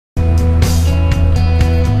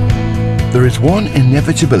There is one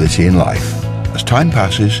inevitability in life. As time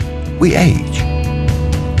passes, we age.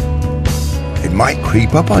 It might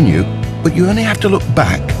creep up on you, but you only have to look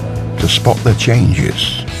back to spot the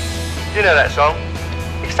changes. You know that song?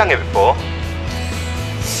 You've sung it before.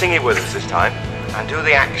 Sing it with us this time, and do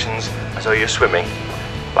the actions as though you're swimming,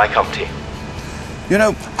 like Humpty. You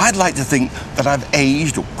know, I'd like to think that I've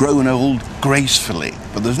aged or grown old gracefully,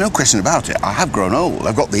 but there's no question about it. I have grown old.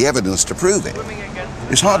 I've got the evidence to prove it.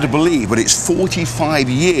 It's hard to believe, but it's 45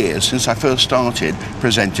 years since I first started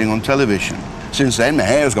presenting on television. Since then, my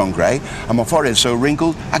hair's gone grey, and my forehead's so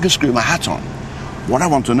wrinkled, I can screw my hat on. What I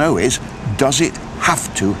want to know is, does it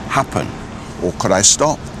have to happen? Or could I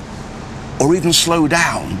stop? Or even slow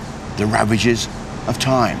down the ravages of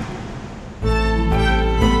time?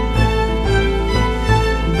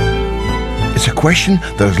 It's a question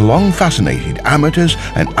that has long fascinated amateurs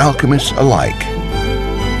and alchemists alike.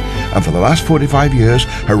 And for the last 45 years,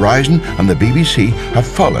 Horizon and the BBC have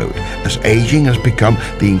followed as aging has become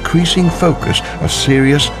the increasing focus of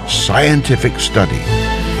serious scientific study.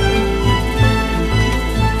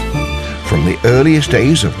 From the earliest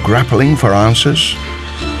days of grappling for answers,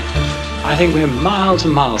 I think we're miles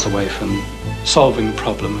and miles away from solving the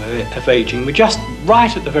problem of aging. We're just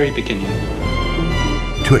right at the very beginning.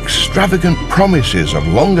 to extravagant promises of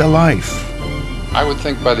longer life. I would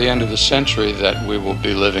think by the end of the century that we will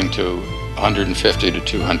be living to 150 to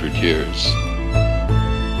 200 years.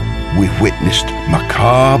 We've witnessed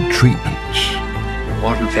macabre treatments.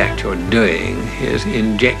 What in fact you're doing is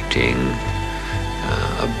injecting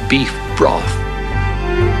beef broth.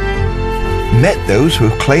 Met those who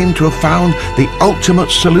have claimed to have found the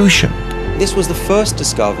ultimate solution. This was the first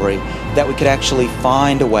discovery that we could actually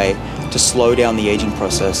find a way to slow down the aging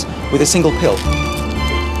process with a single pill.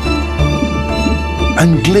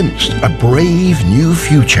 And glimpsed a brave new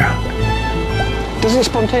future. Does it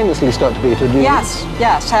spontaneously start to beat, or do you... Yes,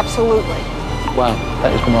 yes, absolutely. Wow,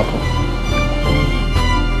 that is remarkable.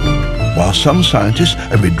 While some scientists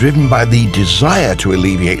have been driven by the desire to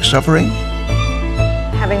alleviate suffering,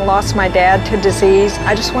 Having lost my dad to disease,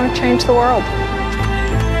 I just want to change the world.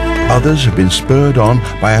 others have been spurred on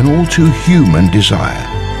by an all-too-human desire.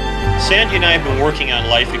 Sandy and I have been working on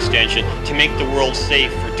life extension to make the world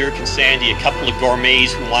safe for Dirk and Sandy, a couple of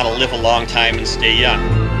gourmets who want to live a long time and stay young.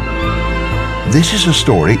 This is a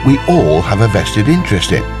story we all have a vested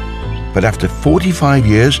interest in. But after 45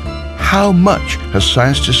 years, how much has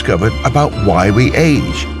science discovered about why we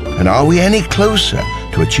age? And are we any closer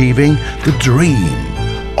to achieving the dream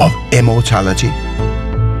of immortality?